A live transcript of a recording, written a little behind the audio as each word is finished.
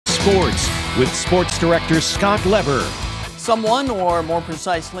Sports with Sports Director Scott Lever. Someone, or more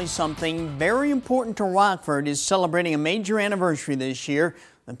precisely something very important to Rockford, is celebrating a major anniversary this year.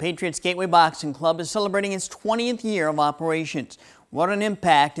 The Patriots Gateway Boxing Club is celebrating its 20th year of operations. What an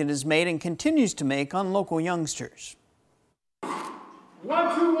impact it has made and continues to make on local youngsters.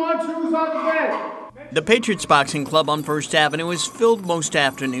 1, 2, 1, 2's on the bed. The Patriots Boxing Club on First Avenue is filled most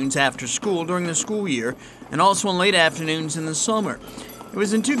afternoons after school during the school year and also on late afternoons in the summer. It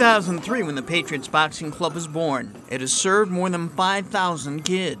was in 2003 when the Patriots Boxing Club was born. It has served more than 5,000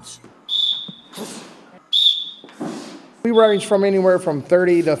 kids. We range from anywhere from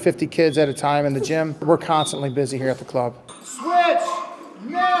 30 to 50 kids at a time in the gym. We're constantly busy here at the club. Switch!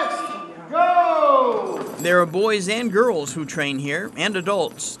 Next! Go! There are boys and girls who train here, and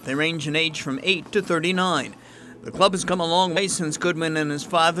adults. They range in age from 8 to 39. The club has come a long way since Goodman and his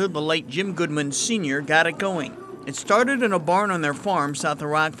father, the late Jim Goodman Sr., got it going. It started in a barn on their farm south of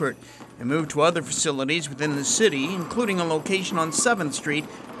Rockford and moved to other facilities within the city, including a location on 7th Street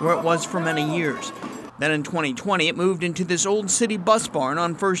where it was for many years. Then in 2020, it moved into this old city bus barn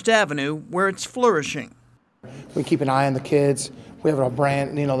on First Avenue where it's flourishing. We keep an eye on the kids. We have a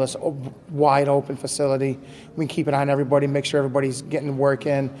brand, this wide open facility. We keep an eye on everybody, make sure everybody's getting work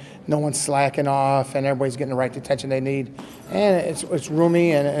in, no one's slacking off, and everybody's getting the right attention they need. And it's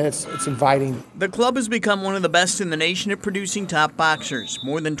roomy and it's inviting. The club has become one of the best in the nation at producing top boxers.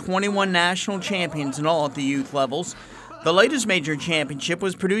 More than 21 national champions in all at the youth levels. The latest major championship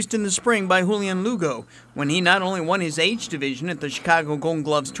was produced in the spring by Julian Lugo, when he not only won his age division at the Chicago Golden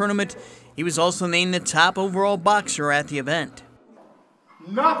Gloves tournament, he was also named the top overall boxer at the event.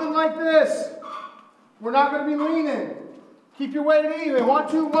 Nothing like this. We're not going to be leaning. Keep your weight even.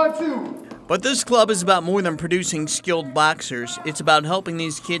 1, 2, 1, 2. But this club is about more than producing skilled boxers. It's about helping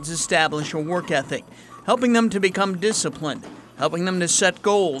these kids establish a work ethic, helping them to become disciplined, helping them to set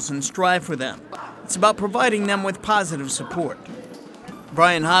goals and strive for them. It's about providing them with positive support.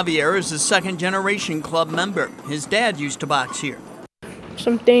 Brian Javier is a second-generation club member. His dad used to box here.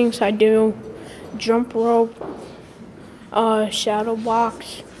 Some things I do: jump rope, shadow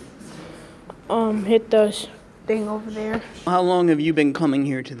box, hit the thing over there. How long have you been coming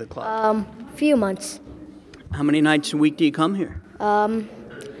here to the club? Few months. How many nights a week do you come here?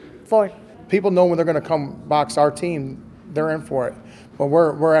 4. People know when they're going to come box our team, they're in for it. But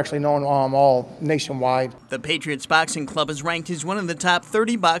we're actually known all nationwide. The Patriots Boxing Club is ranked as one of the top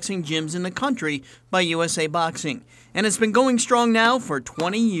 30 boxing gyms in the country by USA Boxing, and it's been going strong now for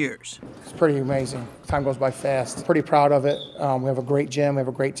 20 years. It's pretty amazing. Time goes by fast. Pretty proud of it. We have a great gym. We have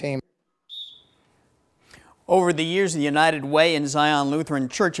a great team. Over the years, the United Way and Zion Lutheran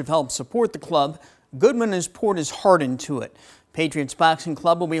Church have helped support the club. Goodman has poured his heart into it. Patriots Boxing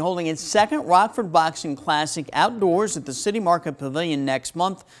Club will be holding its second Rockford Boxing Classic outdoors at the City Market Pavilion next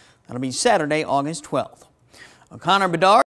month. That'll be Saturday, August 12th. Connor Bedard.